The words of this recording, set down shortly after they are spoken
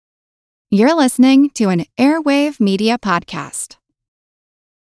You're listening to an Airwave Media Podcast.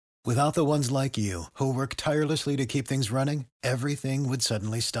 Without the ones like you, who work tirelessly to keep things running, everything would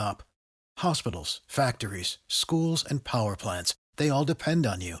suddenly stop. Hospitals, factories, schools, and power plants, they all depend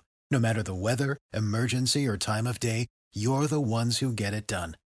on you. No matter the weather, emergency, or time of day, you're the ones who get it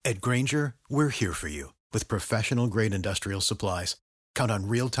done. At Grainger, we're here for you with professional-grade industrial supplies. Count on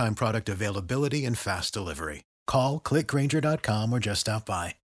real-time product availability and fast delivery. Call, click Grainger.com, or just stop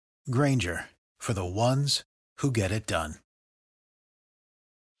by. Grainger, for the ones who get it done.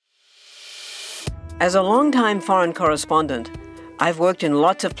 As a longtime foreign correspondent, I've worked in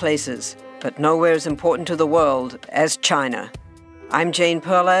lots of places, but nowhere as important to the world as China. I'm Jane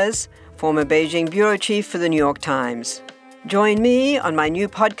Perlez, former Beijing bureau chief for the New York Times. Join me on my new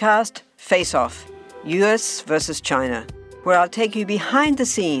podcast, Face Off, U.S. versus China, where I'll take you behind the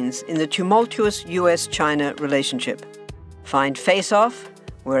scenes in the tumultuous U.S.-China relationship. Find Face Off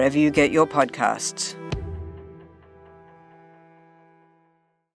wherever you get your podcasts.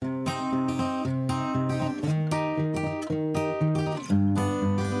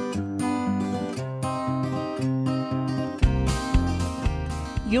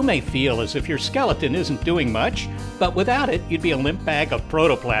 You may feel as if your skeleton isn't doing much, but without it, you'd be a limp bag of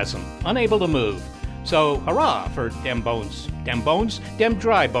protoplasm, unable to move. So, hurrah for dem bones, dem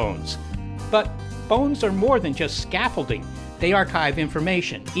dry bones. But bones are more than just scaffolding. They archive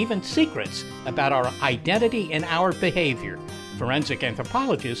information, even secrets, about our identity and our behavior. Forensic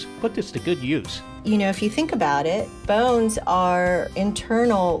anthropologists put this to good use. You know, if you think about it, bones are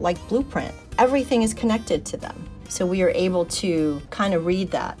internal, like blueprint. Everything is connected to them. So we are able to kind of read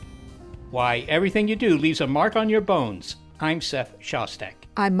that. Why everything you do leaves a mark on your bones. I'm Seth Shostak.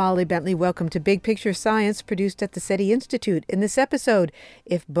 I'm Molly Bentley. Welcome to Big Picture Science, produced at the SETI Institute. In this episode,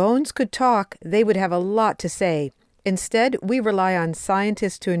 if bones could talk, they would have a lot to say. Instead, we rely on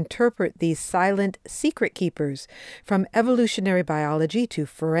scientists to interpret these silent secret keepers, from evolutionary biology to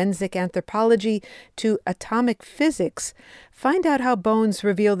forensic anthropology to atomic physics. Find out how bones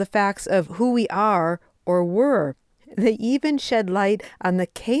reveal the facts of who we are or were. They even shed light on the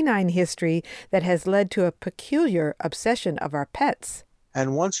canine history that has led to a peculiar obsession of our pets.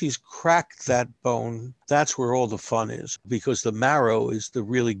 And once he's cracked that bone, that's where all the fun is, because the marrow is the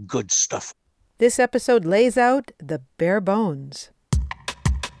really good stuff. This episode lays out the bare bones.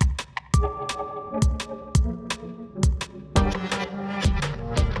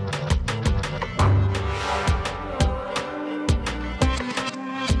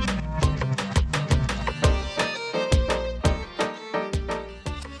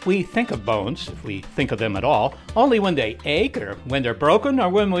 We think of bones, if we think of them at all, only when they ache or when they're broken or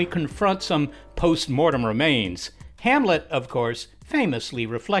when we confront some post-mortem remains. Hamlet, of course, famously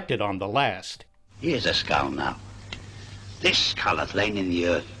reflected on the last. Here's a skull now. This skull hath lain in the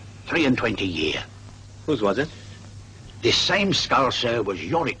earth 23 years. Whose was it? This same skull, sir, was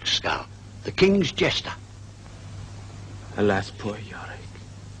Yorick's skull, the king's jester. Alas, poor Yorick.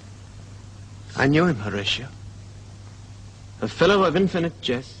 I knew him, Horatio. A fellow of infinite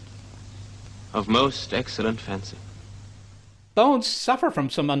jest, of most excellent fancy. Bones suffer from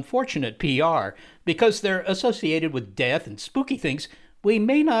some unfortunate PR because they're associated with death and spooky things. We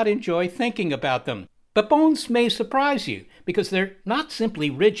may not enjoy thinking about them. But bones may surprise you because they're not simply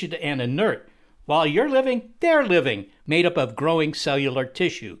rigid and inert. While you're living, they're living, made up of growing cellular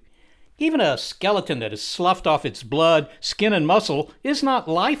tissue. Even a skeleton that is sloughed off its blood, skin, and muscle is not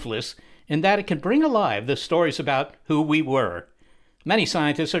lifeless, in that it can bring alive the stories about who we were. Many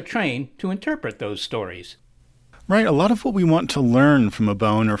scientists are trained to interpret those stories. Right. A lot of what we want to learn from a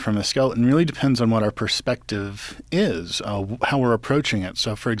bone or from a skeleton really depends on what our perspective is, how we're approaching it.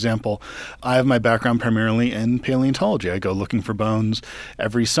 So, for example, I have my background primarily in paleontology. I go looking for bones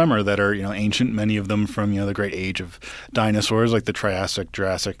every summer that are, ancient, many of them from, the great age of dinosaurs like the Triassic,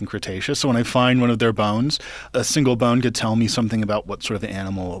 Jurassic, and Cretaceous. So when I find one of their bones, a single bone could tell me something about what sort of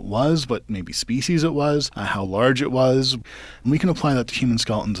animal it was, what maybe species it was, how large it was. And we can apply that to human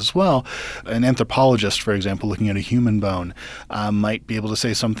skeletons as well. An anthropologist, for example, looking at a human bone might be able to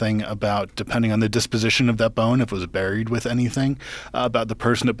say something about, depending on the disposition of that bone, if it was buried with anything, about the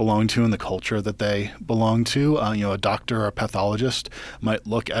person it belonged to and the culture that they belonged to. A doctor or a pathologist might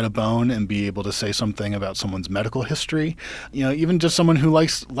look at a bone and be able to say something about someone's medical history. Even just someone who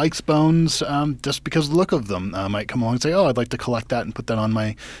likes bones just because of the look of them might come along and say, oh, I'd like to collect that and put that on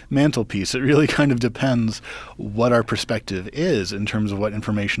my mantelpiece. It really kind of depends what our perspective is in terms of what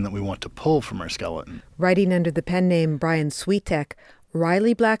information that we want to pull from our skeleton. Writing under the pen name Brian Switek,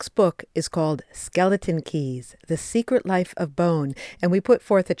 Riley Black's book is called Skeleton Keys, The Secret Life of Bone, and we put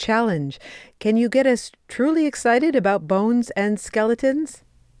forth a challenge. Can you get us truly excited about bones and skeletons?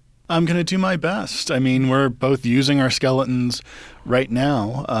 I'm going to do my best. I mean, we're both using our skeletons right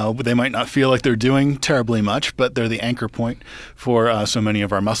now. They might not feel like they're doing terribly much, but they're the anchor point for so many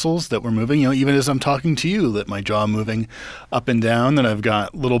of our muscles that we're moving. You know, even as I'm talking to you, that my jaw moving up and down, that I've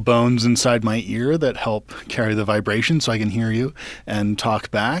got little bones inside my ear that help carry the vibration so I can hear you and talk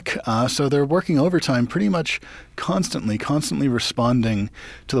back. So they're working overtime pretty much constantly responding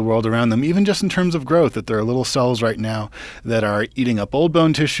to the world around them, even just in terms of growth, that there are little cells right now that are eating up old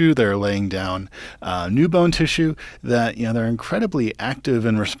bone tissue, they're laying down new bone tissue, that, you know, they're incredibly active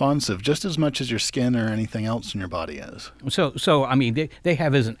and responsive, just as much as your skin or anything else in your body is. So I mean, they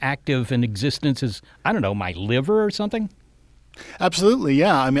have as active an existence as, I don't know, my liver or something? Absolutely,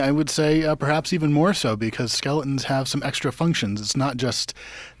 yeah. I mean, I would say perhaps even more so, because skeletons have some extra functions. It's not just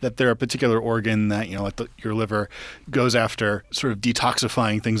that they're a particular organ that, you know, like your liver goes after sort of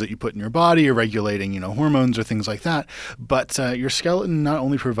detoxifying things that you put in your body or regulating, you know, hormones or things like that. But your skeleton not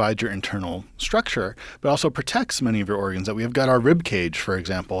only provides your internal structure, but also protects many of your organs. That we have got our rib cage, for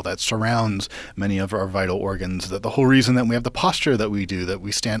example, that surrounds many of our vital organs. That the whole reason that we have the posture that we do, that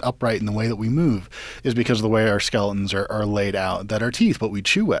we stand upright in the way that we move, is because of the way our skeletons are laid out. That our teeth, what we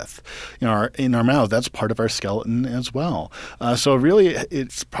chew with, you know, in our mouth, that's part of our skeleton as well. So really,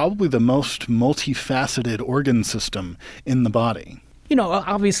 it's probably the most multifaceted organ system in the body. You know,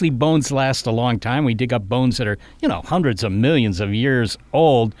 obviously bones last a long time. We dig up bones that are, you know, hundreds of millions of years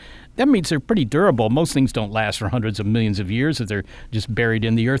old. That means they're pretty durable. Most things don't last for hundreds of millions of years if they're just buried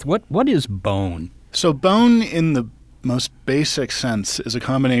in the earth. What is bone? So bone, in the most basic sense, is a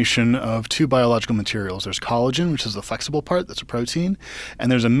combination of two biological materials. There's collagen, which is the flexible part, that's a protein,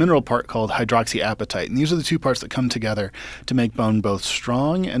 and there's a mineral part called hydroxyapatite. And these are the two parts that come together to make bone both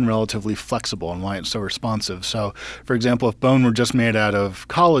strong and relatively flexible, and why it's so responsive. So, for example, if bone were just made out of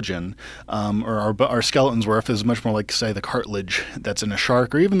collagen, or our skeletons were, if it was much more like, say, the cartilage that's in a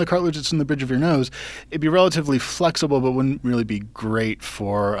shark, or even the cartilage that's in the bridge of your nose, it'd be relatively flexible, but wouldn't really be great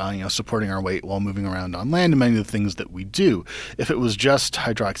for supporting our weight while moving around on land and many of the things that we do. If it was just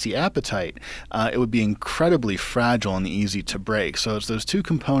hydroxyapatite, it would be incredibly fragile and easy to break. So it's those two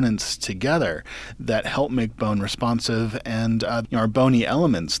components together that help make bone responsive, and our bony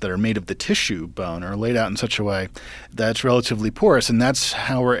elements that are made of the tissue bone are laid out in such a way that's relatively porous, and that's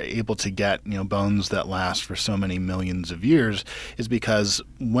how we're able to get bones that last for so many millions of years, is because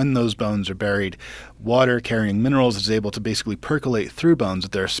when those bones are buried, water carrying minerals is able to basically percolate through bones.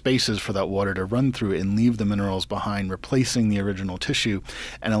 There are spaces for that water to run through and leave the minerals behind, replacing the original tissue,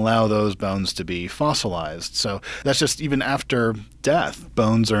 and allow those bones to be fossilized. So that's just even after death,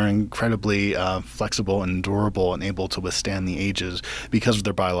 bones are incredibly flexible and durable and able to withstand the ages because of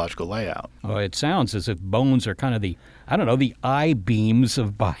their biological layout. Oh, it sounds as if bones are kind of the I-beams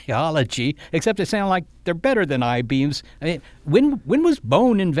of biology, except they sound like they're better than I-beams. I mean, when was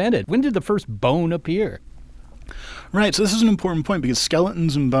bone invented? When did the first bone appear? Right, so this is an important point, because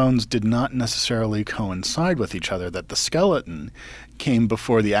skeletons and bones did not necessarily coincide with each other, that the skeleton came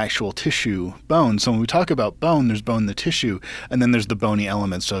before the actual tissue bone. So when we talk about bone, there's bone in the tissue, and then there's the bony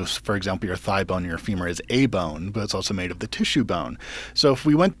elements. So, for example, your thigh bone or your femur is a bone, but it's also made of the tissue bone. So if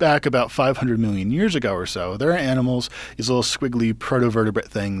we went back about 500 million years ago or so, there are animals, these little squiggly protovertebrate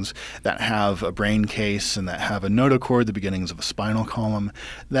things that have a brain case and that have a notochord, the beginnings of a spinal column,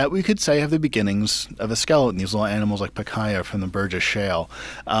 that we could say have the beginnings of a skeleton, these little animals like Pikaia from the Burgess Shale.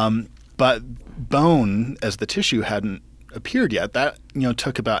 But bone as the tissue hadn't appeared yet. That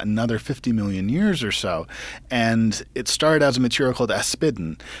took about another 50 million years or so, and it started as a material called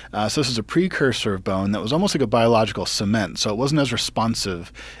aspidin. So this is a precursor of bone that was almost like a biological cement. So it wasn't as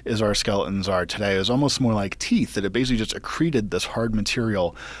responsive as our skeletons are today. It was almost more like teeth, that it basically just accreted this hard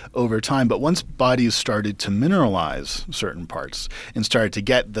material over time. But once bodies started to mineralize certain parts and started to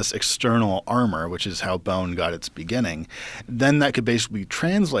get this external armor, which is how bone got its beginning, then that could basically be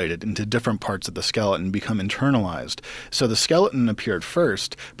translated into different parts of the skeleton and become internalized. So the skeleton appeared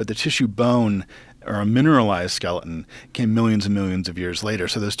first, but the tissue bone, or a mineralized skeleton, came millions and millions of years later.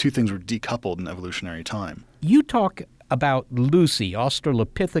 So those two things were decoupled in evolutionary time. You talk about Lucy,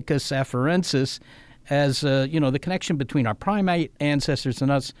 Australopithecus afarensis, as the connection between our primate ancestors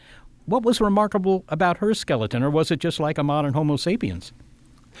and us. What was remarkable about her skeleton, or was it just like a modern Homo sapiens?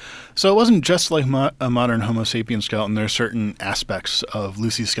 So it wasn't just like a modern Homo sapiens skeleton. There are certain aspects of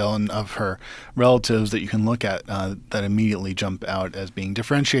Lucy's skeleton, of her relatives, that you can look at that immediately jump out as being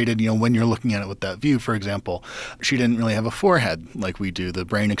differentiated. When you're looking at it with that view, for example, she didn't really have a forehead like we do. The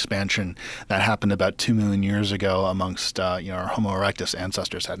brain expansion that happened about 2 million years ago amongst our Homo erectus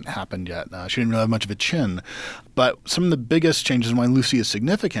ancestors hadn't happened yet. She didn't really have much of a chin. But some of the biggest changes, and why Lucy is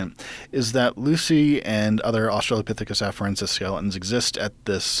significant, is that Lucy and other Australopithecus afarensis skeletons exist at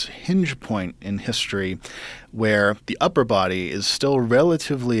this hinge point in history where the upper body is still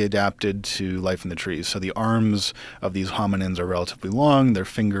relatively adapted to life in the trees. So the arms of these hominins are relatively long, their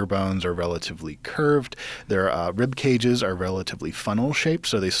finger bones are relatively curved, their rib cages are relatively funnel-shaped,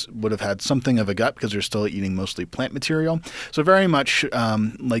 so they would have had something of a gut because they're still eating mostly plant material. So very much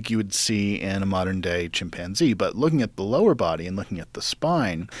like you would see in a modern-day chimpanzee. But looking at the lower body and looking at the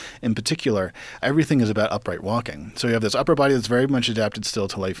spine in particular, everything is about upright walking. So you have this upper body that's very much adapted still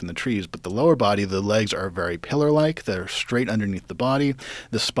to life in the trees, but the lower body, the legs are very pillar-like. They're straight underneath the body.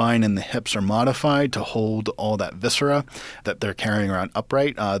 The spine and the hips are modified to hold all that viscera that they're carrying around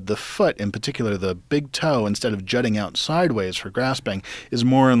upright. The foot, in particular, the big toe, instead of jutting out sideways for grasping, is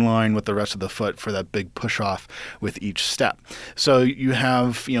more in line with the rest of the foot for that big push-off with each step. So you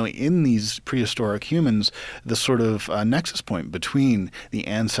have, in these prehistoric humans, the sort of nexus point between the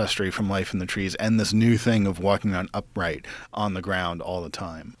ancestry from life in the trees and this new thing of walking around upright on the ground all the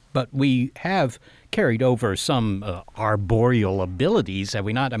time. But we have carried over some arboreal abilities, have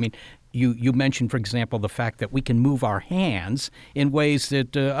we not? I mean, you mentioned, for example, the fact that we can move our hands in ways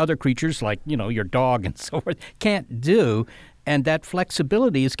that other creatures, like, your dog and so forth, can't do. And that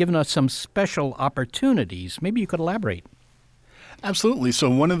flexibility has given us some special opportunities. Maybe you could elaborate. Absolutely. So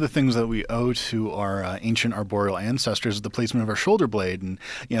one of the things that we owe to our ancient arboreal ancestors is the placement of our shoulder blade. And,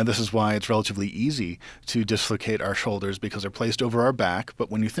 this is why it's relatively easy to dislocate our shoulders because they're placed over our back.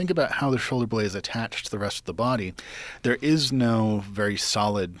 But when you think about how the shoulder blade is attached to the rest of the body, there is no very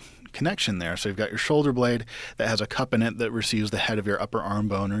solid connection there. So you've got your shoulder blade that has a cup in it that receives the head of your upper arm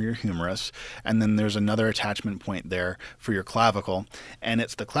bone or your humerus, and then there's another attachment point there for your clavicle, and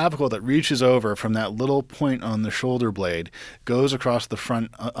it's the clavicle that reaches over from that little point on the shoulder blade, goes across the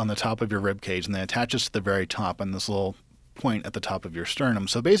front on the top of your rib cage, and then attaches to the very top on this little point at the top of your sternum.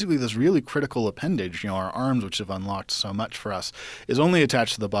 So basically this really critical appendage, our arms, which have unlocked so much for us, is only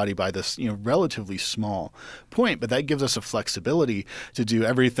attached to the body by this, relatively small point. But that gives us a flexibility to do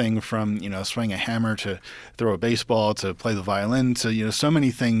everything from, swing a hammer to throw a baseball to play the violin to, so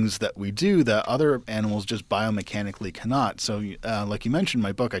many things that we do that other animals just biomechanically cannot. So like you mentioned in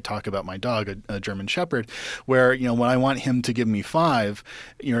my book, I talk about my dog, a German Shepherd, where, when I want him to give me 5,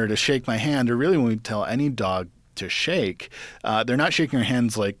 to shake my hand, or really when we tell any dog to shake, they're not shaking our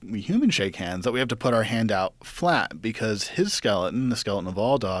hands like we humans shake hands, that we have to put our hand out flat because his skeleton, the skeleton of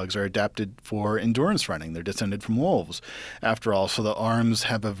all dogs, are adapted for endurance running. They're descended from wolves, after all. So the arms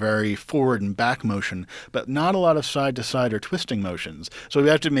have a very forward and back motion, but not a lot of side to side or twisting motions. So we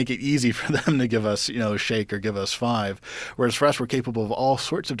have to make it easy for them to give us, a shake or give us 5. Whereas for us, we're capable of all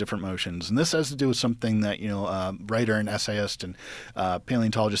sorts of different motions. And this has to do with something that, writer and essayist and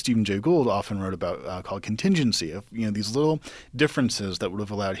paleontologist Stephen Jay Gould often wrote about called contingency. Of these little differences that would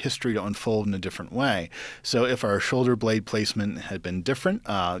have allowed history to unfold in a different way. So if our shoulder blade placement had been different,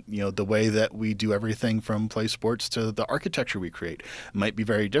 the way that we do everything from play sports to the architecture we create might be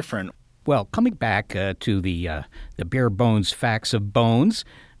very different. Well, coming back to the bare bones facts of bones,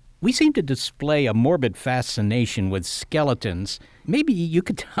 we seem to display a morbid fascination with skeletons. Maybe you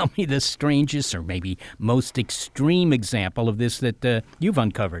could tell me the strangest or maybe most extreme example of this that you've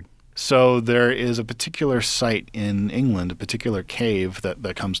uncovered. So there is a particular site in England, a particular cave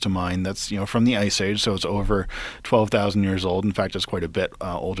that comes to mind that's, from the Ice Age, so it's over 12,000 years old. In fact, it's quite a bit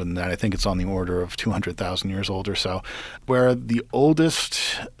older than that. I think it's on the order of 200,000 years old or so, where the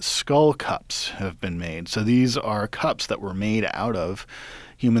oldest skull cups have been made. So these are cups that were made out of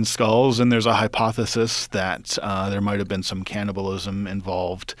human skulls, and there's a hypothesis that there might have been some cannibalism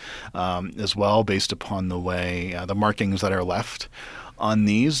involved as well, based upon the way the markings that are left on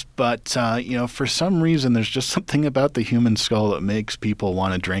these. But, for some reason, there's just something about the human skull that makes people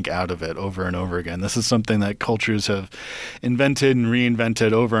want to drink out of it over and over again. This is something that cultures have invented and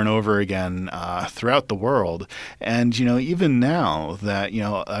reinvented over and over again throughout the world. And, even now that,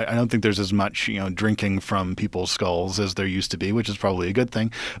 I don't think there's as much, drinking from people's skulls as there used to be, which is probably a good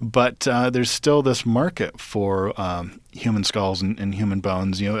thing. But there's still this market for human skulls and human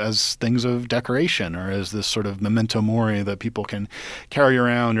bones, as things of decoration or as this sort of memento mori that people can carry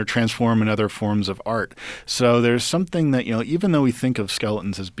around or transform in other forms of art. So there's something that, even though we think of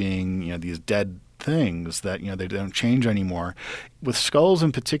skeletons as being, these dead things that, they don't change anymore, with skulls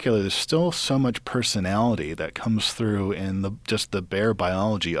in particular, there's still so much personality that comes through in just the bare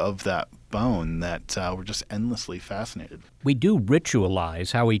biology of that bone that we're just endlessly fascinated. We do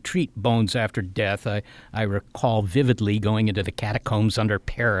ritualize how we treat bones after death. I recall vividly going into the catacombs under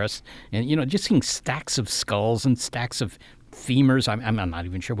Paris and, just seeing stacks of skulls and stacks of femurs. I'm not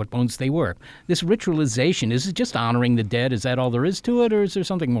even sure what bones they were. This ritualization, is it just honoring the dead? Is that all there is to it, or is there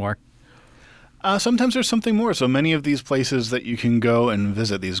something more? Sometimes there's something more. So many of these places that you can go and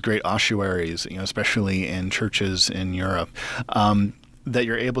visit, these great ossuaries, especially in churches in Europe, that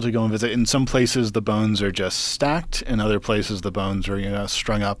you're able to go and visit. In some places, the bones are just stacked. In other places, the bones are,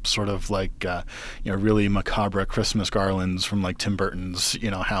 strung up sort of like, really macabre Christmas garlands from like Tim Burton's,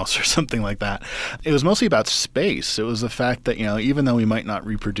 house or something like that. It was mostly about space. It was the fact that, even though we might not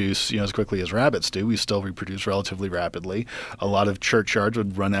reproduce, as quickly as rabbits do, we still reproduce relatively rapidly. A lot of churchyards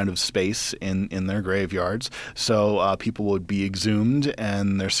would run out of space in their graveyards. So people would be exhumed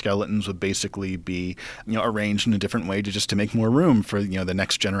and their skeletons would basically be, arranged in a different way to make more room for the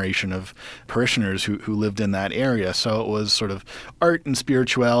next generation of parishioners who lived in that area. So it was sort of art and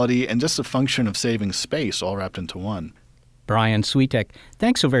spirituality and just a function of saving space all wrapped into one. Brian Switek,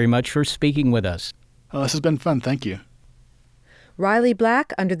 thanks so very much for speaking with us. Oh, this has been fun. Thank you. Riley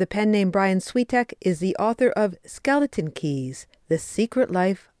Black, under the pen name Brian Switek, is the author of Skeleton Keys, The Secret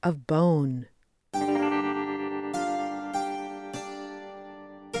Life of Bone.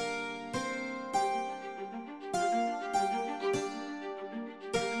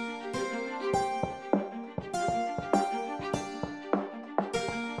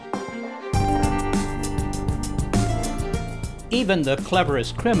 Even the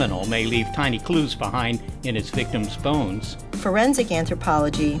cleverest criminal may leave tiny clues behind in his victim's bones. Forensic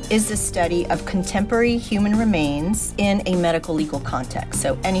anthropology is the study of contemporary human remains in a medical legal context,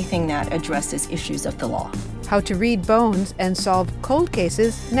 so anything that addresses issues of the law. How to read bones and solve cold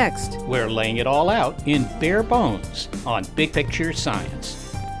cases next. We're laying it all out in Bare Bones on Big Picture Science.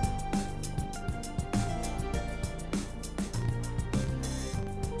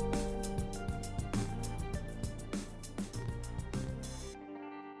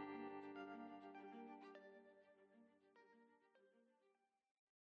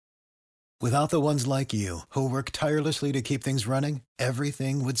 Without the ones like you, who work tirelessly to keep things running,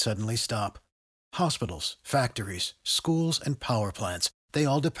 everything would suddenly stop. Hospitals, factories, schools, and power plants, they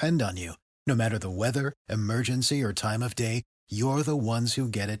all depend on you. No matter the weather, emergency, or time of day, you're the ones who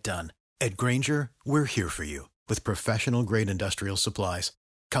get it done. At Grainger, we're here for you with professional-grade industrial supplies.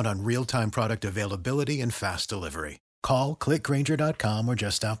 Count on real-time product availability and fast delivery. Call, click Grainger.com, or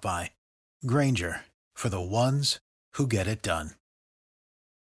just stop by. Grainger, for the ones who get it done.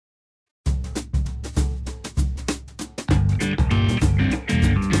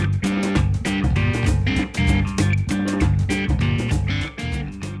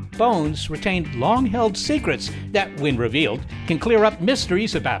 Bones retained long-held secrets that, when revealed, can clear up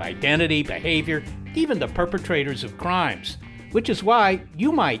mysteries about identity, behavior, even the perpetrators of crimes, which is why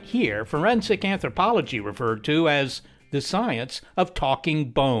you might hear forensic anthropology referred to as the science of talking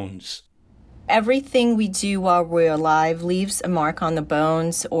bones. Everything we do while we're alive leaves a mark on the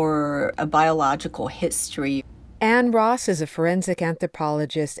bones or a biological history. Ann Ross is a forensic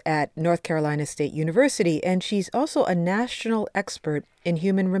anthropologist at North Carolina State University, and she's also a national expert in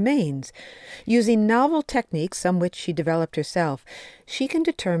human remains. Using novel techniques, some which she developed herself, she can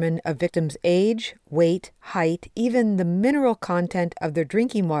determine a victim's age, weight, height, even the mineral content of their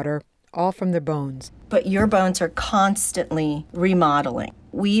drinking water, all from their bones. But your bones are constantly remodeling.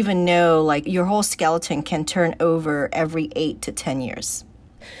 We even know, your whole skeleton can turn over every 8 to 10 years.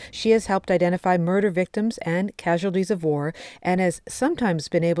 She has helped identify murder victims and casualties of war, and has sometimes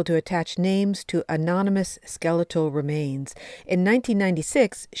been able to attach names to anonymous skeletal remains. In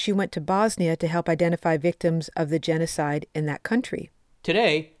 1996, she went to Bosnia to help identify victims of the genocide in that country.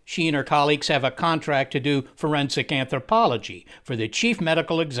 Today, she and her colleagues have a contract to do forensic anthropology for the chief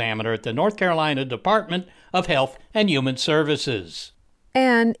medical examiner at the North Carolina Department of Health and Human Services.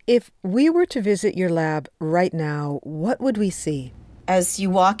 And if we were to visit your lab right now, what would we see? As you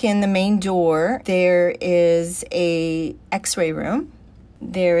walk in the main door, there is a X-ray room.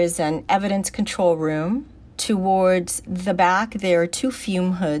 There is an evidence control room. Towards the back, there are 2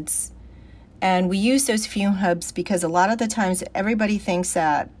 fume hoods. And we use those fume hoods because a lot of the times everybody thinks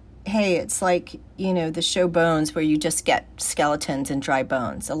that, hey, it's like, the show Bones where you just get skeletons and dry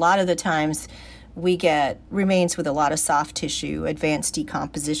bones. A lot of the times we get remains with a lot of soft tissue, advanced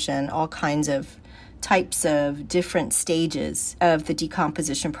decomposition, all kinds of types of different stages of the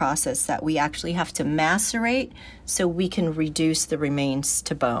decomposition process that we actually have to macerate so we can reduce the remains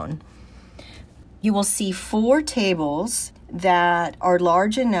to bone. You will see 4 tables that are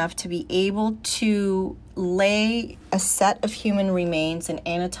large enough to be able to lay a set of human remains in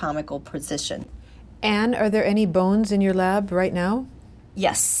anatomical position. Anne, are there any bones in your lab right now?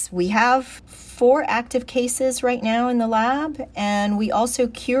 Yes, we have 4 active cases right now in the lab, and we also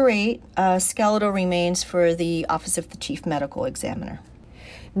curate skeletal remains for the Office of the Chief Medical Examiner.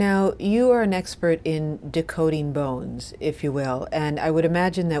 Now, you are an expert in decoding bones, if you will, and I would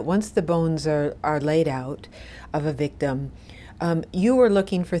imagine that once the bones are laid out of a victim, you were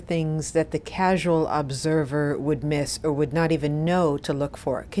looking for things that the casual observer would miss or would not even know to look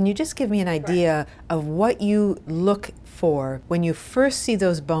for. Can you just give me an idea of what you look for when you first see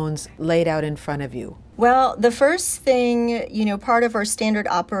those bones laid out in front of you? Well, the first thing, part of our standard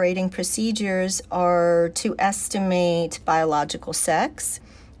operating procedures are to estimate biological sex,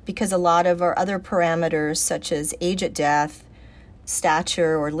 because a lot of our other parameters, such as age at death,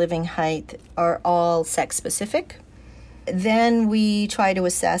 stature, or living height, are all sex specific. Then we try to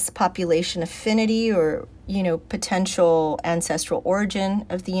assess population affinity or, potential ancestral origin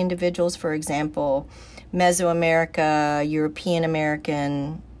of the individuals, for example, Mesoamerica, European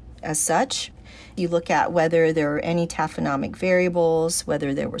American, as such. You look at whether there are any taphonomic variables,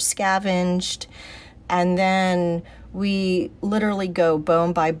 whether they were scavenged, and then we literally go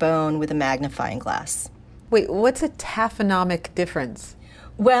bone by bone with a magnifying glass. Wait, what's a taphonomic difference?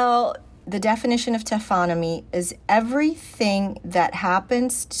 Well, the definition of taphonomy is everything that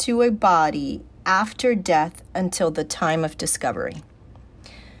happens to a body after death until the time of discovery.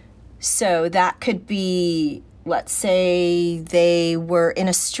 So that could be, let's say they were in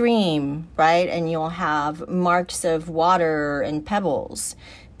a stream, right? And you'll have marks of water and pebbles.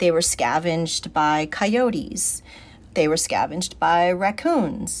 They were scavenged by coyotes. They were scavenged by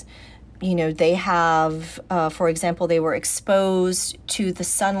raccoons. They have, for example, they were exposed to the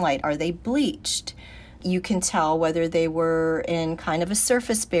sunlight. Are they bleached? You can tell whether they were in kind of a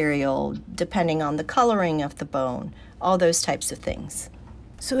surface burial, depending on the coloring of the bone, all those types of things.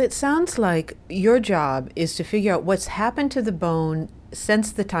 So it sounds like your job is to figure out what's happened to the bone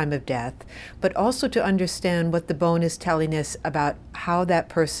since the time of death, but also to understand what the bone is telling us about how that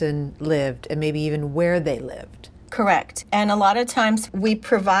person lived and maybe even where they lived. Correct. And a lot of times we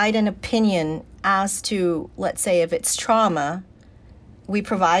provide an opinion as to, let's say, if it's trauma, we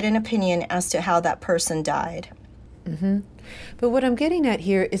provide an opinion as to how that person died. Mm-hmm. But what I'm getting at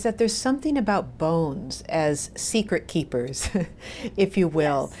here is that there's something about bones as secret keepers, if you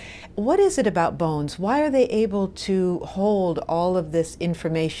will. Yes. What is it about bones? Why are they able to hold all of this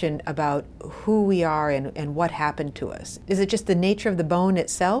information about who we are and what happened to us? Is it just the nature of the bone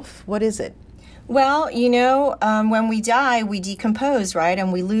itself? What is it? Well, when we die, we decompose, right?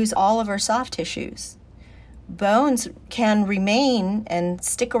 And we lose all of our soft tissues. Bones can remain and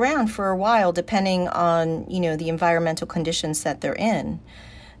stick around for a while depending on, the environmental conditions that they're in.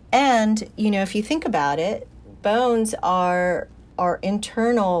 And, if you think about it, bones are our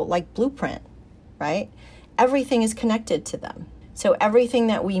internal, blueprint, right? Everything is connected to them. So everything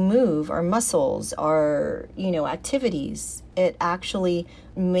that we move, our muscles, our, activities, it actually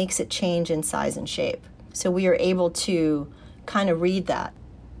makes it change in size and shape. So we are able to kind of read that.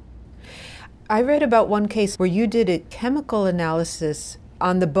 I read about one case where you did a chemical analysis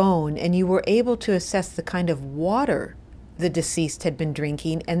on the bone and you were able to assess the kind of water the deceased had been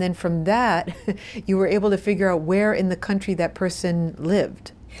drinking. And then from that, you were able to figure out where in the country that person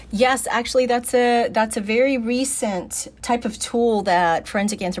lived. Yes, actually, that's a very recent type of tool that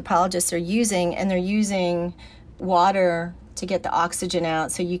forensic anthropologists are using, and they're using water to get the oxygen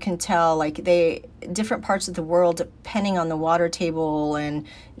out, so you can tell different parts of the world, depending on the water table and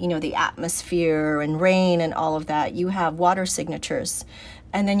the atmosphere and rain and all of that, you have water signatures.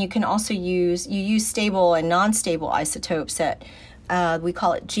 And then you can also use stable and non-stable isotopes that we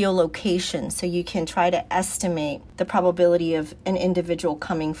call it geolocation, so you can try to estimate the probability of an individual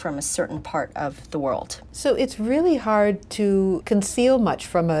coming from a certain part of the world. So it's really hard to conceal much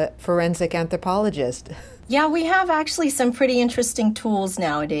from a forensic anthropologist. Yeah, we have actually some pretty interesting tools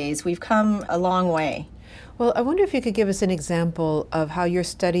nowadays. We've come a long way. Well, I wonder if you could give us an example of how your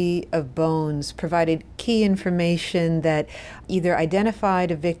study of bones provided key information that either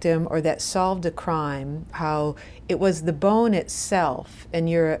identified a victim or that solved a crime, how it was the bone itself and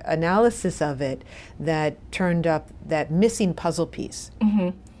your analysis of it that turned up that missing puzzle piece.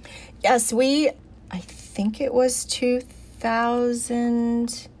 Mm-hmm. Yes, I think it was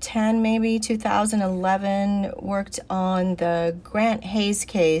 2010, maybe 2011, worked on the Grant Hayes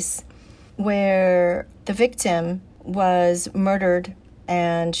case where the victim was murdered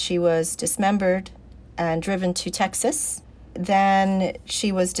and she was dismembered and driven to Texas. Then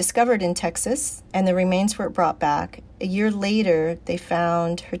she was discovered in Texas and the remains were brought back. A year later, they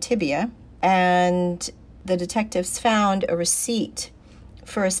found her tibia, and the detectives found a receipt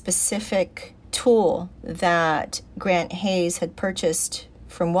for a specific tool that Grant Hayes had purchased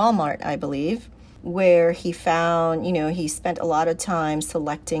from Walmart, I believe, where he found, he spent a lot of time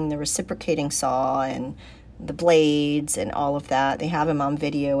selecting the reciprocating saw and the blades and all of that. They have him on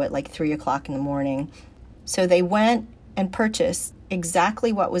video at like 3 o'clock in the morning. So they went and purchased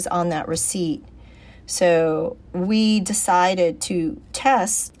exactly what was on that receipt. So we decided to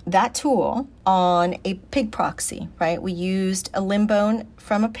test that tool on a pig proxy, right? We used a limb bone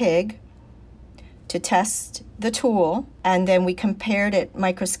from a pig to test the tool, and then we compared it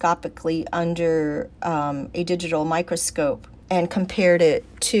microscopically under a digital microscope and compared it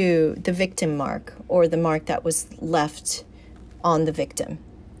to the victim mark, or the mark that was left on the victim.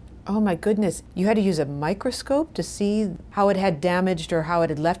 Oh my goodness. You had to use a microscope to see how it had damaged or how it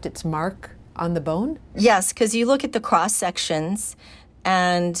had left its mark on the bone? Yes, because you look at the cross sections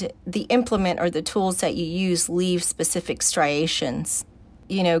and the implement or the tools that you use leave specific striations.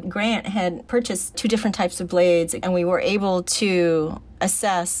 You know, Grant had purchased 2 different types of blades, and we were able to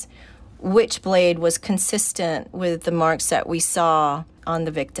assess which blade was consistent with the marks that we saw on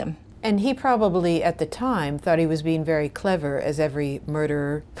the victim. And he probably, at the time, thought he was being very clever, as every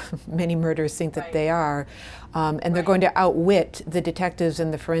murderer, many murderers think that they are. And they're going to outwit the detectives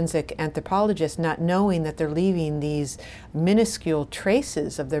and the forensic anthropologists, not knowing that they're leaving these minuscule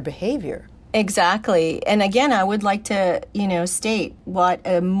traces of their behavior. Exactly. And again, I would like to, state what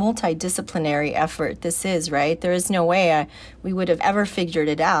a multidisciplinary effort this is, right? There is no way we would have ever figured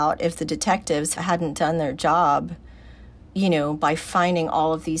it out if the detectives hadn't done their job, by finding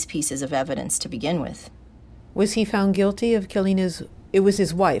all of these pieces of evidence to begin with. Was he found guilty of killing it was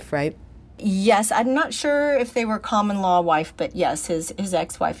his wife, right? Yes, I'm not sure if they were common law wife, but yes, his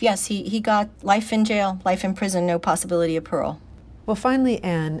ex-wife. Yes, he got life in jail, life in prison, no possibility of parole. Well, finally,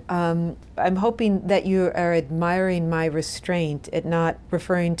 Anne, I'm hoping that you are admiring my restraint at not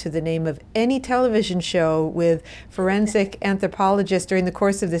referring to the name of any television show with forensic anthropologists during the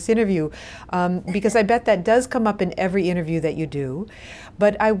course of this interview, because I bet that does come up in every interview that you do.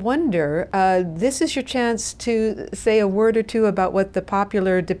 But I wonder, this is your chance to say a word or two about what the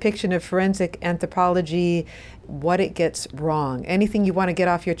popular depiction of forensic anthropology, what it gets wrong. Anything you want to get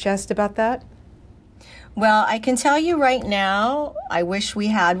off your chest about that? Well, I can tell you right now, I wish we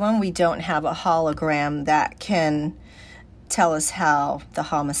had one. We don't have a hologram that can tell us how the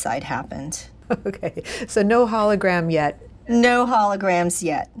homicide happened. Okay, so no hologram yet. No holograms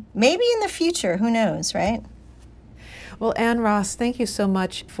yet. Maybe in the future, who knows, right? Well, Anne Ross, thank you so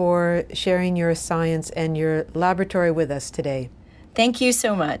much for sharing your science and your laboratory with us today. Thank you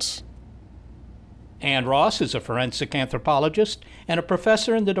so much. Anne Ross is a forensic anthropologist and a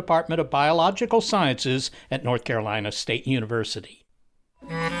professor in the Department of Biological Sciences at North Carolina State University.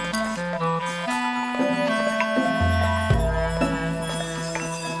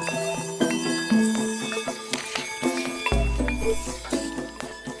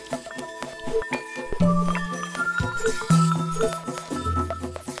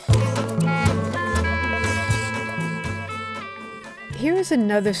 Here is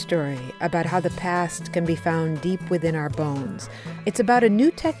another story about how the past can be found deep within our bones. It's about a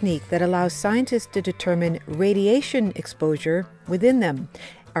new technique that allows scientists to determine radiation exposure within them.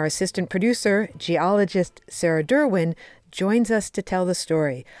 Our assistant producer, geologist Sarah Derwin, joins us to tell the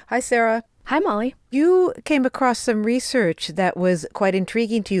story. Hi, Sarah. Hi, Molly. You came across some research that was quite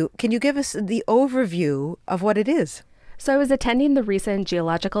intriguing to you. Can you give us the overview of what it is? So I was attending the recent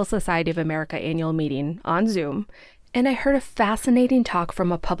Geological Society of America annual meeting on Zoom, and I heard a fascinating talk from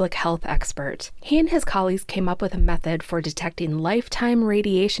a public health expert. He and his colleagues came up with a method for detecting lifetime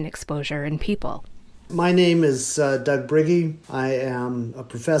radiation exposure in people. My name is Doug Briggy. I am a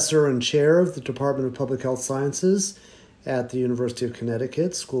professor and chair of the Department of Public Health Sciences at the University of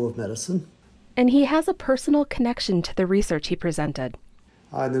Connecticut School of Medicine. And he has a personal connection to the research he presented.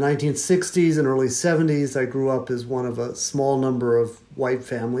 In the 1960s and early 70s, I grew up as one of a small number of white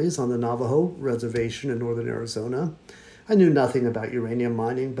families on the Navajo Reservation in northern Arizona. I knew nothing about uranium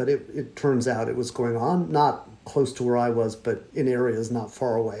mining, but it turns out it was going on, not close to where I was, but in areas not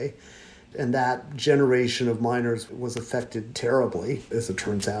far away. And that generation of miners was affected terribly, as it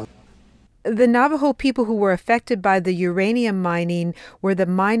turns out. The Navajo people who were affected by the uranium mining were the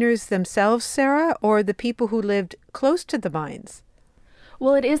miners themselves, Sarah, or the people who lived close to the mines?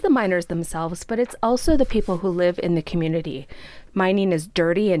 Well, it is the miners themselves, but it's also the people who live in the community. Mining is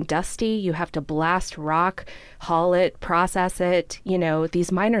dirty and dusty. You have to blast rock, haul it, process it.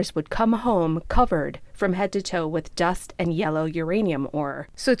 These miners would come home covered from head to toe with dust and yellow uranium ore.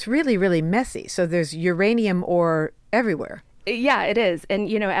 So it's really, really messy. So there's uranium ore everywhere. Yeah, it is.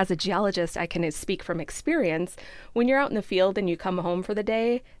 And, as a geologist, I can speak from experience. When you're out in the field and you come home for the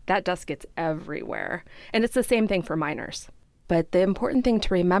day, that dust gets everywhere. And it's the same thing for miners. But the important thing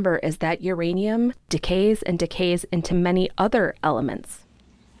to remember is that uranium decays and decays into many other elements.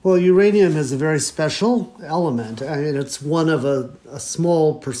 Well, uranium is a very special element. I mean, it's one of a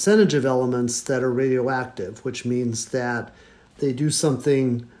small percentage of elements that are radioactive, which means that they do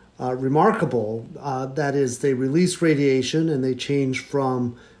something remarkable. That is, they release radiation and they change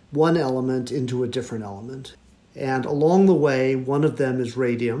from one element into a different element. And along the way, one of them is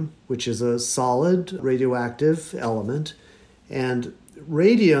radium, which is a solid radioactive element. And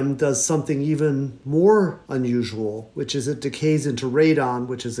radium does something even more unusual, which is it decays into radon,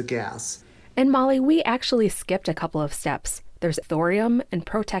 which is a gas. And Molly, we actually skipped a couple of steps. There's thorium and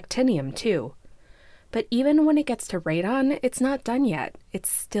protactinium too. But even when it gets to radon, it's not done yet. It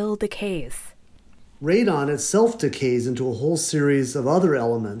still decays. Radon itself decays into a whole series of other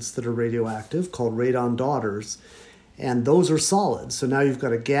elements that are radioactive called radon daughters, and those are solids. So now you've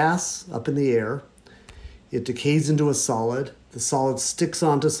got a gas up in the air. It decays into a solid. The solid sticks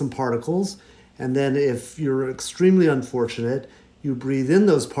onto some particles, and then if you're extremely unfortunate, you breathe in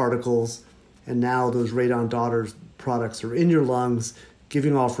those particles, and now those radon daughters products are in your lungs,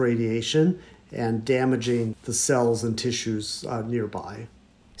 giving off radiation and damaging the cells and tissues nearby.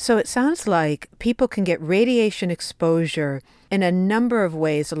 So it sounds like people can get radiation exposure in a number of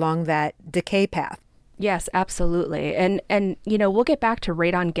ways along that decay path. Yes, absolutely. And we'll get back to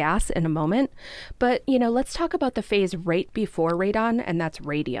radon gas in a moment, but let's talk about the phase right before radon, and that's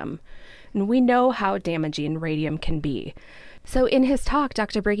radium. And we know how damaging radium can be. So in his talk,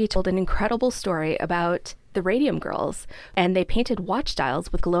 Dr. Brigi told an incredible story about the Radium Girls, and they painted watch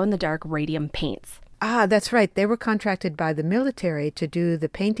dials with glow-in-the-dark radium paints. Ah, that's right. They were contracted by the military to do the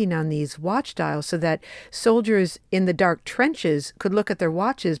painting on these watch dials so that soldiers in the dark trenches could look at their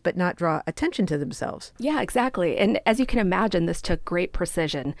watches but not draw attention to themselves. Yeah, exactly. And as you can imagine, this took great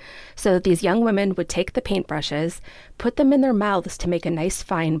precision. So these young women would take the paintbrushes, put them in their mouths to make a nice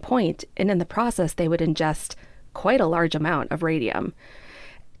fine point, and in the process, they would ingest quite a large amount of radium.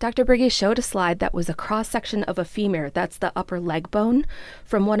 Dr. Brigi showed a slide that was a cross-section of a femur, that's the upper leg bone,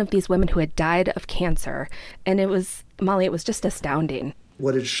 from one of these women who had died of cancer. And it was just astounding.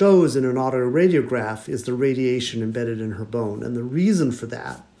 What it shows in an autoradiograph is the radiation embedded in her bone. And the reason for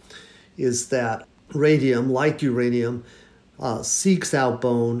that is that radium, like uranium, seeks out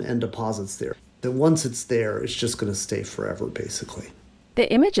bone and deposits there. And once it's there, it's just going to stay forever, basically. The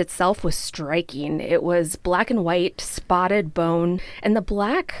image itself was striking. It was black and white, spotted bone, and the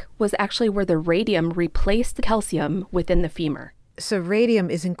black was actually where the radium replaced the calcium within the femur. So radium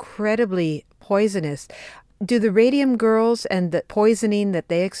is incredibly poisonous. Do the Radium Girls and the poisoning that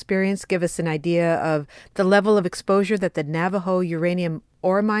they experienced give us an idea of the level of exposure that the Navajo uranium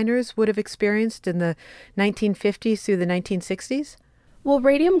ore miners would have experienced in the 1950s through the 1960s? Well,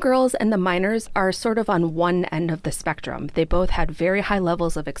 Radium Girls and the miners are sort of on one end of the spectrum. They both had very high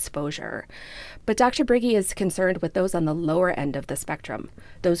levels of exposure. But Dr. Brigi is concerned with those on the lower end of the spectrum,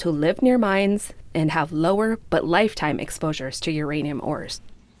 those who live near mines and have lower but lifetime exposures to uranium ores.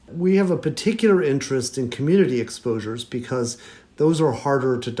 We have a particular interest in community exposures because those are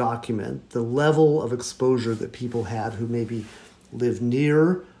harder to document. The level of exposure that people had who maybe lived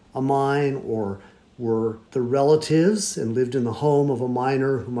near a mine or were the relatives and lived in the home of a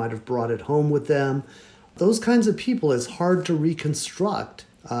miner who might have brought it home with them. Those kinds of people, it's hard to reconstruct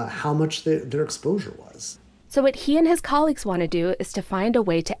how much their exposure was. So what he and his colleagues want to do is to find a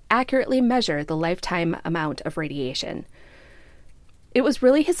way to accurately measure the lifetime amount of radiation. It was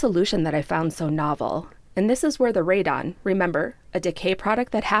really his solution that I found so novel. And this is where the radon, remember, a decay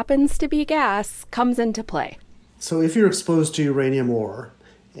product that happens to be gas, comes into play. So if you're exposed to uranium ore,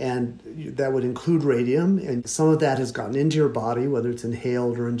 and that would include radium, and some of that has gotten into your body, whether it's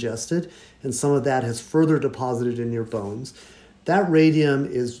inhaled or ingested, and some of that has further deposited in your bones. That radium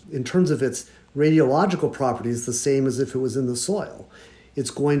is, in terms of its radiological properties, the same as if it was in the soil.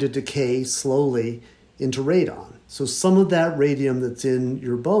 It's going to decay slowly into radon. So some of that radium that's in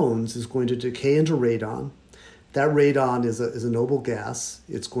your bones is going to decay into radon. That radon is a noble gas.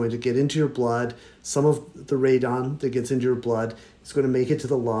 It's going to get into your blood. Some of the radon that gets into your blood is going to make it to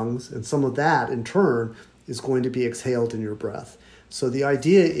the lungs, and some of that, in turn, is going to be exhaled in your breath. So the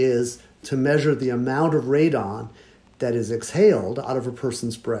idea is to measure the amount of radon that is exhaled out of a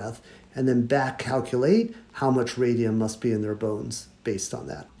person's breath and then back calculate how much radium must be in their bones based on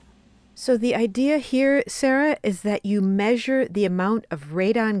that. So the idea here, Sarah, is that you measure the amount of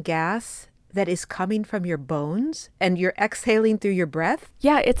radon gas that is coming from your bones and you're exhaling through your breath?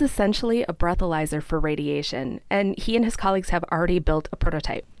 Yeah, it's essentially a breathalyzer for radiation, and he and his colleagues have already built a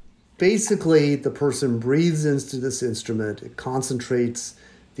prototype. Basically, the person breathes into this instrument, it concentrates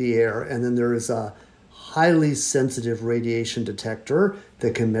the air, and then there is a highly sensitive radiation detector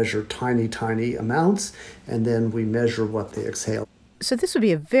that can measure tiny, tiny amounts, and then we measure what they exhale. So this would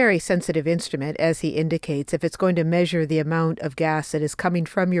be a very sensitive instrument, as he indicates, if it's going to measure the amount of gas that is coming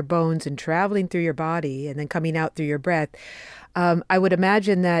from your bones and traveling through your body and then coming out through your breath. I would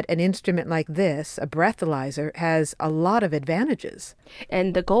imagine that an instrument like this, a breathalyzer, has a lot of advantages.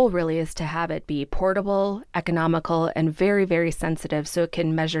 And the goal really is to have it be portable, economical, and very, very sensitive so it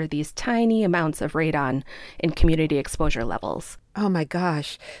can measure these tiny amounts of radon in community exposure levels. Oh my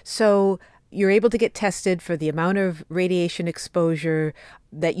gosh. So you're able to get tested for the amount of radiation exposure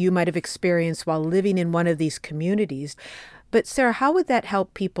that you might have experienced while living in one of these communities. But Sarah, how would that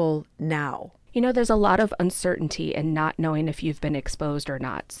help people now? You know, there's a lot of uncertainty in not knowing if you've been exposed or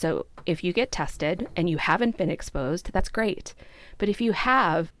not. So if you get tested and you haven't been exposed, that's great. But if you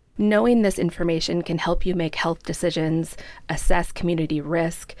have, knowing this information can help you make health decisions, assess community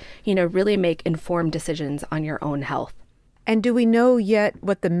risk, really make informed decisions on your own health. And do we know yet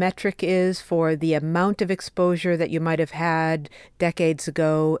what the metric is for the amount of exposure that you might have had decades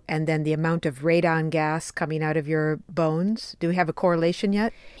ago and then the amount of radon gas coming out of your bones? Do we have a correlation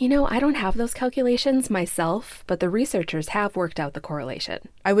yet? I don't have those calculations myself, but the researchers have worked out the correlation.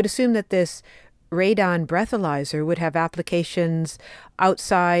 I would assume that this radon breathalyzer would have applications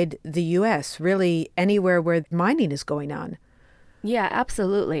outside the U.S., really anywhere where mining is going on. Yeah,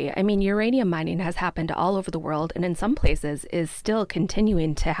 absolutely. I mean, uranium mining has happened all over the world and in some places is still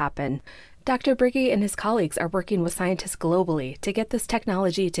continuing to happen. Dr. Briggy and his colleagues are working with scientists globally to get this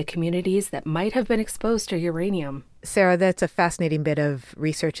technology to communities that might have been exposed to uranium. Sarah, that's a fascinating bit of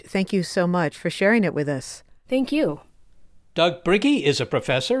research. Thank you so much for sharing it with us. Thank you. Doug Briggy is a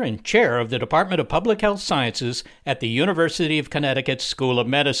professor and chair of the Department of Public Health Sciences at the University of Connecticut School of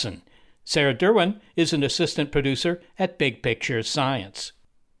Medicine. Sarah Derwin is an assistant producer at Big Picture Science.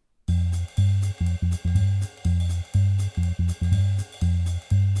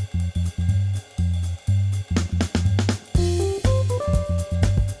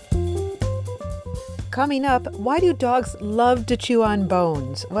 Coming up, why do dogs love to chew on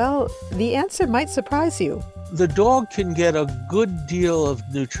bones? Well, the answer might surprise you. The dog can get a good deal of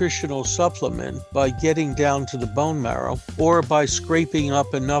nutritional supplement by getting down to the bone marrow or by scraping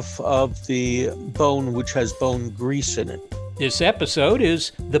up enough of the bone which has bone grease in it. This episode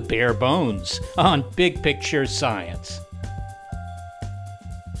is The Bare Bones on Big Picture Science.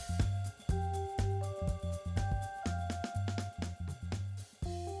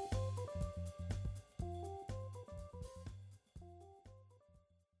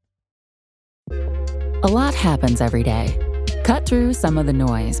 A lot happens every day. Cut through some of the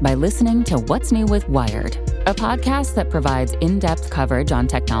noise by listening to What's New with Wired, a podcast that provides in-depth coverage on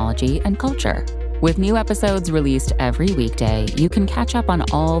technology and culture. With new episodes released every weekday, you can catch up on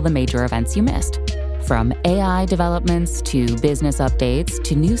all the major events you missed. From AI developments to business updates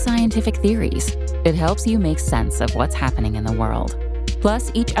to new scientific theories, it helps you make sense of what's happening in the world.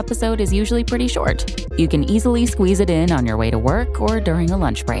 Plus, each episode is usually pretty short. You can easily squeeze it in on your way to work or during a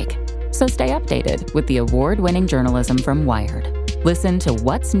lunch break. So stay updated with the award-winning journalism from Wired. Listen to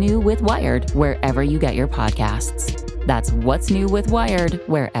What's New with Wired wherever you get your podcasts. That's What's New with Wired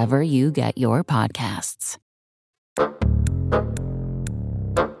wherever you get your podcasts.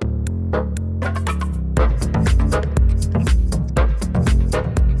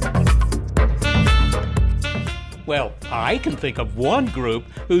 Well, I can think of one group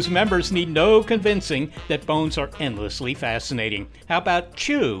whose members need no convincing that bones are endlessly fascinating. How about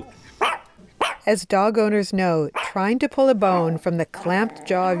Chew? As dog owners know, trying to pull a bone from the clamped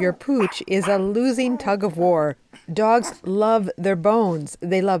jaw of your pooch is a losing tug of war. Dogs love their bones.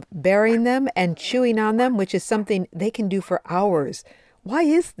 They love burying them and chewing on them, which is something they can do for hours. Why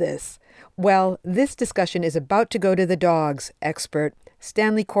is this? Well, this discussion is about to go to the dogs expert,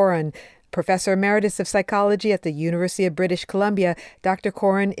 Stanley Coren, Professor Emeritus of Psychology at the University of British Columbia. Dr.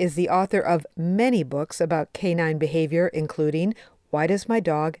 Coren is the author of many books about canine behavior, including Why Does My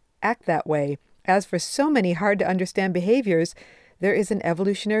Dog Act That Way? As for so many hard-to-understand behaviors, there is an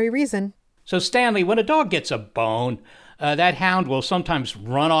evolutionary reason. So, Stanley, when a dog gets a bone, that hound will sometimes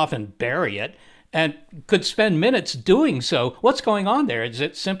run off and bury it and could spend minutes doing so. What's going on there? Is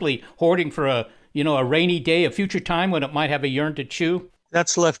it simply hoarding for a rainy day, a future time when it might have a yearn to chew?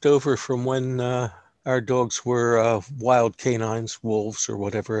 That's left over from when our dogs were wild canines, wolves or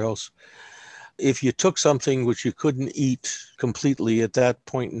whatever else. If you took something which you couldn't eat completely at that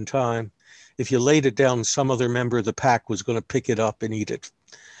point in time, if you laid it down, some other member of the pack was going to pick it up and eat it.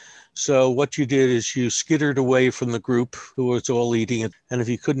 So what you did is you skittered away from the group who was all eating it. And if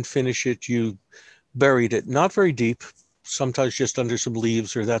you couldn't finish it, you buried it, not very deep, sometimes just under some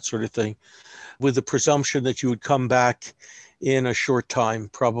leaves or that sort of thing, with the presumption that you would come back in a short time,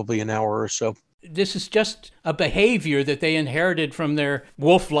 probably an hour or so. This is just a behavior that they inherited from their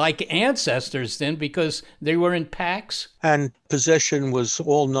wolf-like ancestors then, because they were in packs? And possession was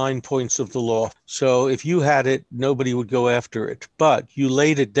all 9 points of the law. So if you had it, nobody would go after it. But you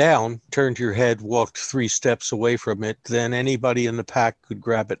laid it down, turned your head, walked 3 steps away from it, then anybody in the pack could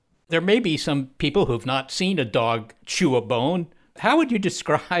grab it. There may be some people who've not seen a dog chew a bone. How would you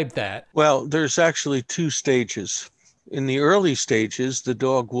describe that? Well, there's actually 2 stages. In the early stages, the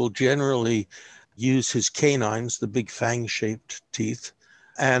dog will generally use his canines, the big fang-shaped teeth,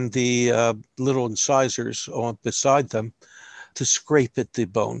 and the little incisors beside them to scrape at the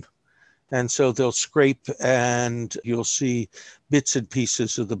bone. And so they'll scrape, and you'll see bits and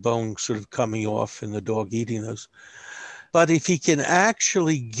pieces of the bone sort of coming off and the dog eating those. But if he can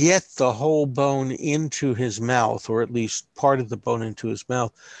actually get the whole bone into his mouth, or at least part of the bone into his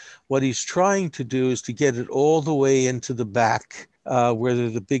mouth, what he's trying to do is to get it all the way into the back, where there are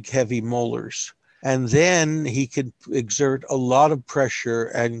the big heavy molars. And then he can exert a lot of pressure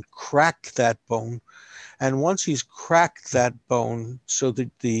and crack that bone. And once he's cracked that bone so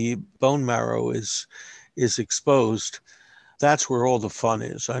that the bone marrow is exposed, that's where all the fun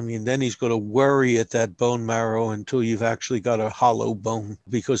is. I mean, then he's going to worry at that bone marrow until you've actually got a hollow bone,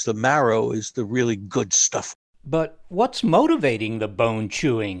 because the marrow is the really good stuff. But what's motivating the bone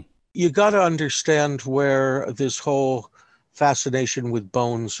chewing? You got to understand where this whole fascination with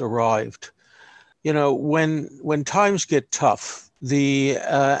bones arrived. You know, when times get tough, the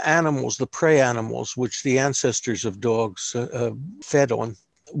animals, the prey animals, which the ancestors of dogs fed on,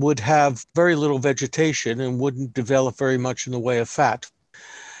 would have very little vegetation and wouldn't develop very much in the way of fat.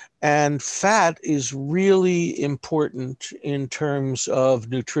 And fat is really important in terms of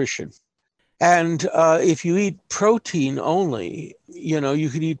nutrition. And if you eat protein only, you know, you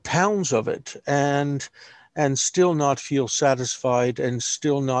could eat pounds of it and still not feel satisfied and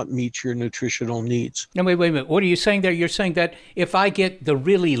still not meet your nutritional needs. Now, wait a minute. What are you saying there? You're saying that if I get the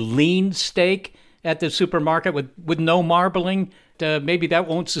really lean steak at the supermarket with no marbling, maybe that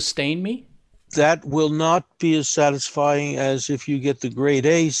won't sustain me? That will not be as satisfying as if you get the grade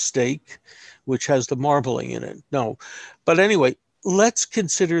A steak, which has the marbling in it. No. But anyway, let's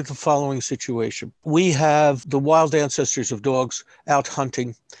consider the following situation. We have the wild ancestors of dogs out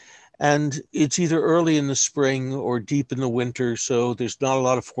hunting, and it's either early in the spring or deep in the winter, so there's not a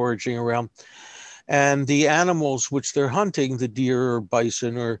lot of foraging around. And the animals which they're hunting, the deer or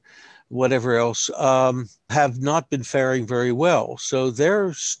bison or whatever else, have not been faring very well. So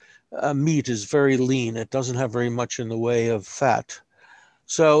their meat is very lean. It doesn't have very much in the way of fat.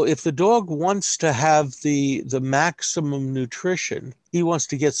 So if the dog wants to have the maximum nutrition, he wants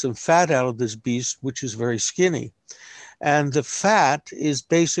to get some fat out of this beast, which is very skinny. And the fat is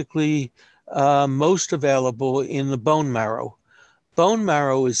basically most available in the bone marrow. Bone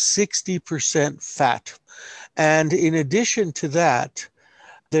marrow is 60% fat. And in addition to that,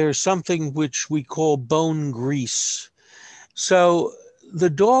 there's something which we call bone grease. So the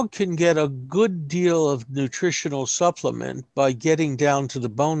dog can get a good deal of nutritional supplement by getting down to the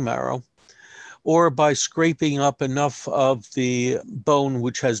bone marrow, or by scraping up enough of the bone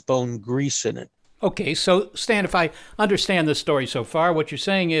which has bone grease in it. Okay, so Stan, if I understand the story so far, what you're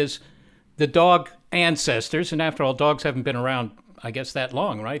saying is the dog ancestors, and after all, dogs haven't been around, I guess, that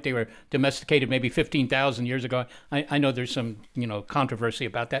long, right? They were domesticated maybe 15,000 years ago. I know there's some, controversy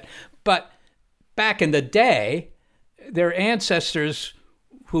about that. But back in the day, their ancestors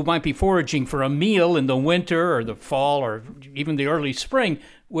who might be foraging for a meal in the winter or the fall or even the early spring,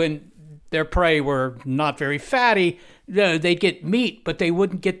 when their prey were not very fatty, they'd get meat, but they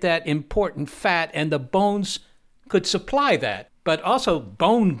wouldn't get that important fat, and the bones could supply that. But also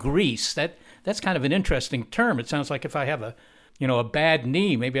bone grease, that's kind of an interesting term. It sounds like if I have a bad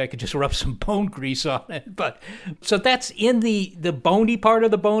knee, maybe I could just rub some bone grease on it. But so that's in the bony part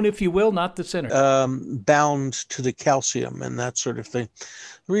of the bone, if you will, not the center. Bound to the calcium and that sort of thing.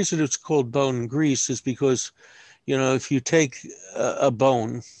 The reason it's called bone grease is because, if you take a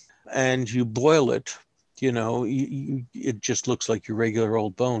bone and you boil it, it just looks like your regular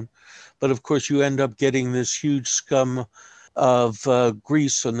old bone. But of course, you end up getting this huge scum of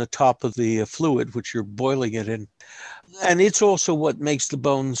grease on the top of the fluid, which you're boiling it in. And it's also what makes the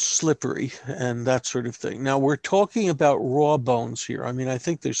bones slippery and that sort of thing. Now, we're talking about raw bones here. I mean, I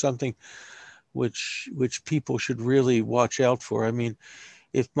think there's something which people should really watch out for. I mean,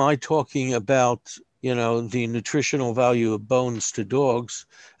 if my talking about, the nutritional value of bones to dogs,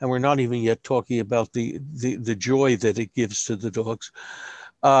 and we're not even yet talking about the joy that it gives to the dogs,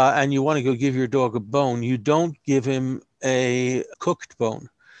 and you want to go give your dog a bone, you don't give him a cooked bone,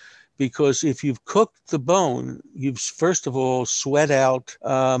 because if you've cooked the bone, you've first of all sweat out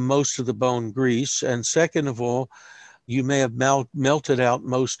most of the bone grease, and second of all, you may have melted out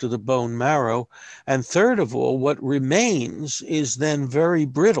most of the bone marrow, and third of all, what remains is then very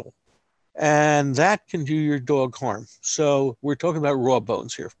brittle, and that can do your dog harm. So we're talking about raw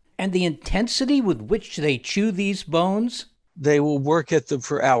bones here. And the intensity with which they chew these bones? They will work at them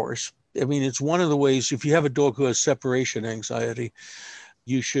for hours. I mean, it's one of the ways, if you have a dog who has separation anxiety,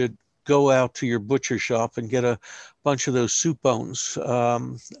 you should go out to your butcher shop and get a bunch of those soup bones,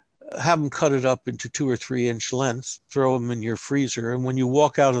 have them cut it up into 2 or 3 inch lengths, throw them in your freezer. And when you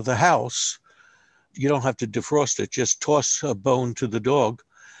walk out of the house, you don't have to defrost it. Just toss a bone to the dog.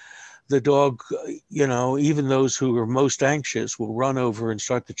 The dog, even those who are most anxious will run over and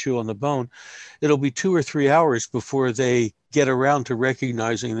start to chew on the bone. It'll be 2 or 3 hours before they get around to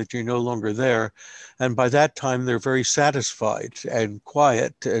recognizing that you're no longer there. And by that time, they're very satisfied and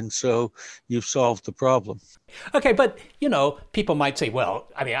quiet. And so you've solved the problem. Okay, but, people might say, well,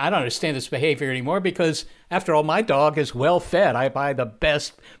 I don't understand this behavior anymore because, after all, my dog is well fed. I buy the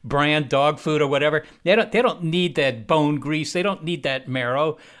best brand dog food or whatever. They don't need that bone grease. They don't need that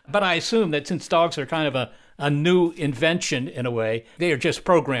marrow. But I assume that since dogs are kind of a new invention in a way, they are just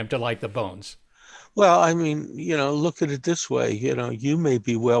programmed to like the bones. Well, look at it this way. You may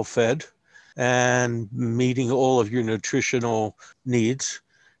be well fed and meeting all of your nutritional needs,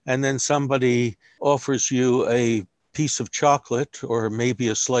 and then somebody offers you a piece of chocolate or maybe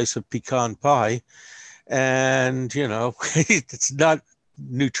a slice of pecan pie, and, it's not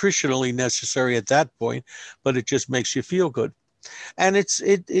nutritionally necessary at that point, but it just makes you feel good. And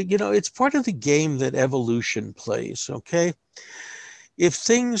it's part of the game that evolution plays, okay? If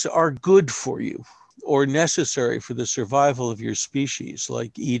things are good for you or necessary for the survival of your species,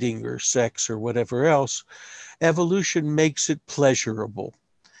 like eating or sex or whatever else, evolution makes it pleasurable.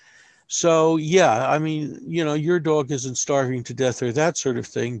 So, yeah, your dog isn't starving to death or that sort of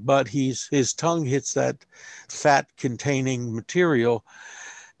thing, but his tongue hits that fat-containing material,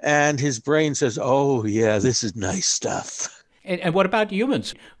 and his brain says, oh, yeah, this is nice stuff. And what about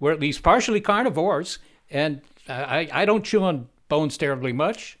humans? We're at least partially carnivores, and I don't chew on bones terribly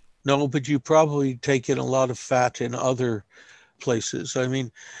much. No, but you probably take in a lot of fat in other places.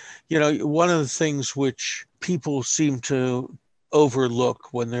 One of the things which people seem to overlook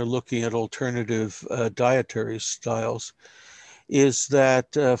when they're looking at alternative dietary styles is that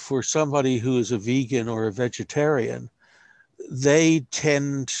for somebody who is a vegan or a vegetarian, they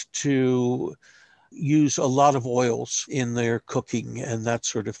tend to use a lot of oils in their cooking and that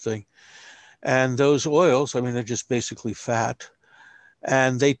sort of thing. And those oils, they're just basically fat.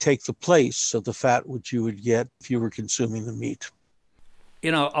 And they take the place of the fat which you would get if you were consuming the meat.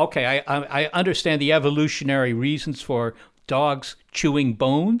 Okay, I understand the evolutionary reasons for dogs chewing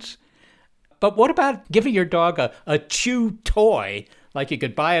bones. But what about giving your dog a chew toy, like you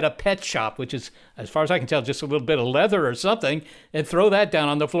could buy at a pet shop, which is, as far as I can tell, just a little bit of leather or something, and throw that down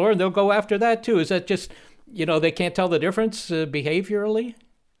on the floor, and they'll go after that too? Is that just, they can't tell the difference behaviorally?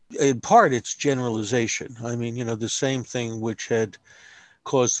 In part, it's generalization. The same thing which had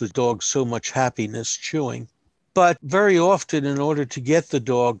caused the dog so much happiness chewing. But very often, in order to get the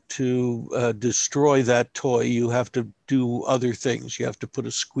dog to destroy that toy, you have to do other things. You have to put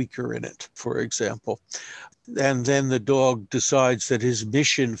a squeaker in it, for example. And then the dog decides that his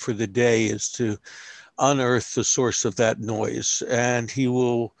mission for the day is to unearth the source of that noise, and he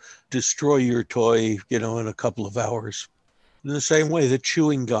will destroy your toy, in a couple of hours. In the same way that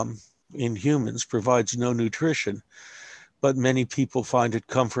chewing gum in humans provides no nutrition, but many people find it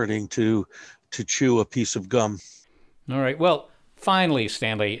comforting to chew a piece of gum. All right. Well, finally,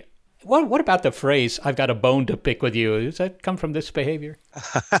 Stanley, what about the phrase, I've got a bone to pick with you? Does that come from this behavior?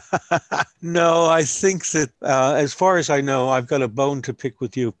 No, I think that as far as I know, I've got a bone to pick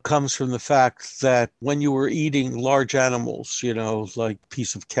with you comes from the fact that when you were eating large animals, like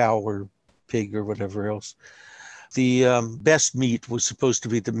piece of cow or pig or whatever else, the best meat was supposed to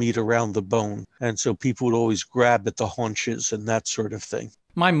be the meat around the bone. And so people would always grab at the haunches and that sort of thing.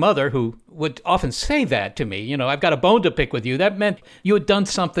 My mother, who would often say that to me, I've got a bone to pick with you, that meant you had done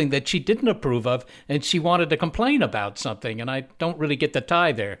something that she didn't approve of and she wanted to complain about something. And I don't really get the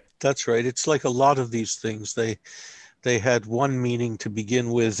tie there. That's right. It's like a lot of these things. They had one meaning to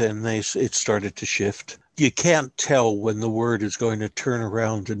begin with and it started to shift. You can't tell when the word is going to turn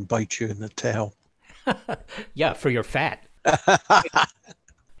around and bite you in the tail. Yeah, for your fat.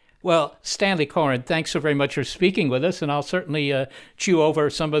 Well, Stanley Coren, thanks so very much for speaking with us, and I'll certainly chew over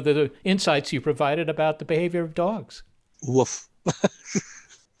some of the insights you provided about the behavior of dogs. Woof.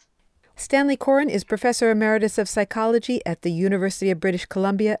 Stanley Coren is Professor Emeritus of Psychology at the University of British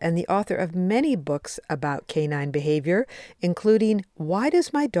Columbia and the author of many books about canine behavior, including Why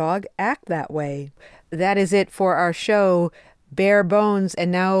Does My Dog Act That Way? That is it for our show, Bare Bones.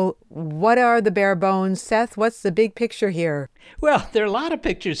 And now, what are the bare bones? Seth, what's the big picture here? Well, there are a lot of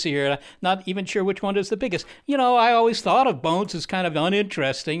pictures here. Not even sure which one is the biggest. I always thought of bones as kind of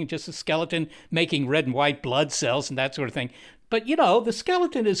uninteresting, just a skeleton making red and white blood cells and that sort of thing. But, the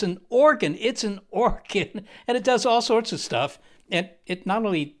skeleton is an organ. It's an organ, and it does all sorts of stuff. And it not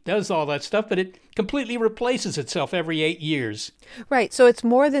only does all that stuff, but it completely replaces itself every 8 years. Right. So it's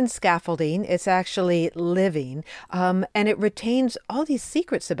more than scaffolding. It's actually living. And it retains all these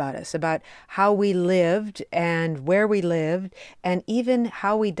secrets about us, about how we lived and where we lived, and even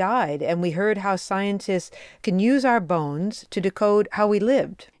how we died. And we heard how scientists can use our bones to decode how we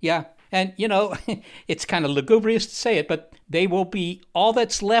lived. Yeah. And, it's kind of lugubrious to say it, but they will be all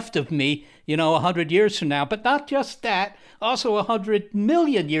that's left of me, 100 years from now. But not just that, also 100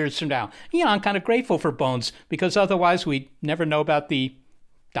 million years from now. I'm kind of grateful for bones because otherwise we'd never know about the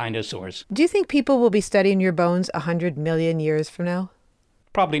dinosaurs. Do you think people will be studying your bones 100 million years from now?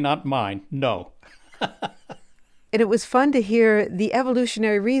 Probably not mine, no. And it was fun to hear the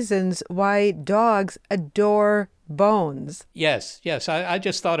evolutionary reasons why dogs adore bones. Yes. I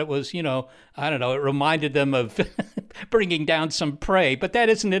just thought it was, I don't know, it reminded them of bringing down some prey, but that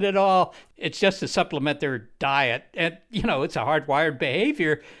isn't it at all. It's just to supplement their diet. And, it's a hardwired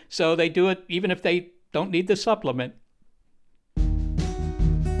behavior, so they do it even if they don't need the supplement.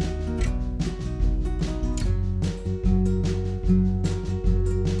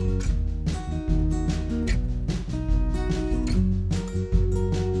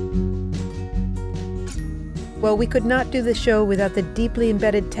 Well, we could not do the show without the deeply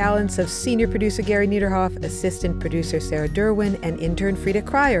embedded talents of senior producer Gary Niederhoff, assistant producer Sarah Derwin, and intern Frida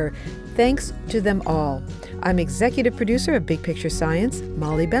Cryer. Thanks to them all. I'm executive producer of Big Picture Science,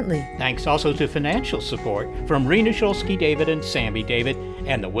 Molly Bentley. Thanks also to financial support from Rena Shulsky David and Sammy David,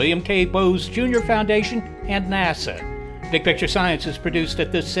 and the William K. Bowes Jr. Foundation and NASA. Big Picture Science is produced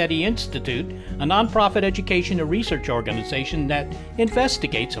at the SETI Institute, a nonprofit education and research organization that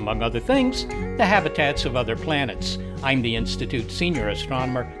investigates, among other things, the habitats of other planets. I'm the Institute's senior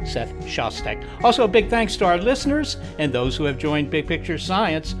astronomer, Seth Shostak. Also, a big thanks to our listeners and those who have joined Big Picture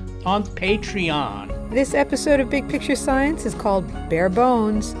Science on Patreon. This episode of Big Picture Science is called Bare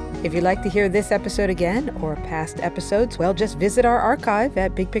Bones. If you'd like to hear this episode again or past episodes, well, just visit our archive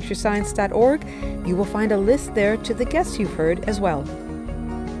at bigpicturescience.org. You will find a list there to the guests you've heard as well.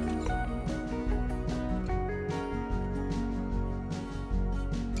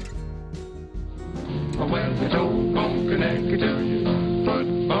 Well, the toe bone connected to you,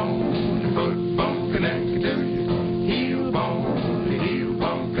 foot bone connected to you, heel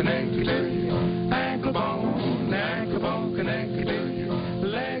bone connected to you, ankle bone connected to you,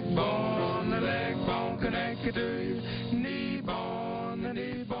 leg bone connected to you, knee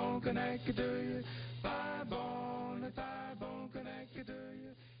bone connected to you, thigh bone connected to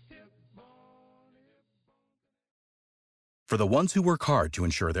you, hip bone. For the ones who work hard to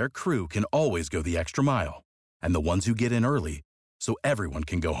ensure their crew can always go the extra mile, and the ones who get in early so everyone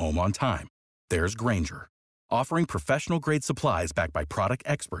can go home on time, there's Grainger, offering professional-grade supplies backed by product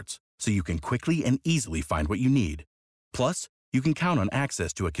experts so you can quickly and easily find what you need. Plus, you can count on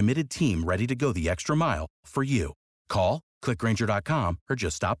access to a committed team ready to go the extra mile for you. Call, click Grainger.com, or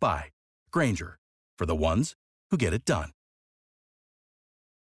just stop by. Grainger, for the ones who get it done.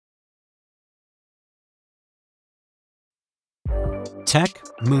 Tech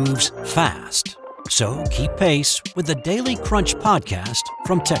moves fast, so keep pace with the Daily Crunch podcast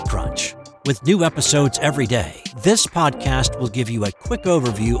from TechCrunch. With new episodes every day, this podcast will give you a quick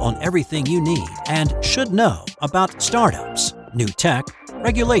overview on everything you need and should know about startups, new tech,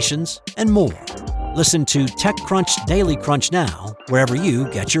 regulations, and more. Listen to TechCrunch Daily Crunch now, wherever you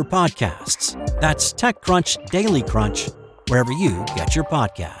get your podcasts. That's TechCrunch Daily Crunch, wherever you get your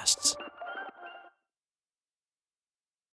podcasts.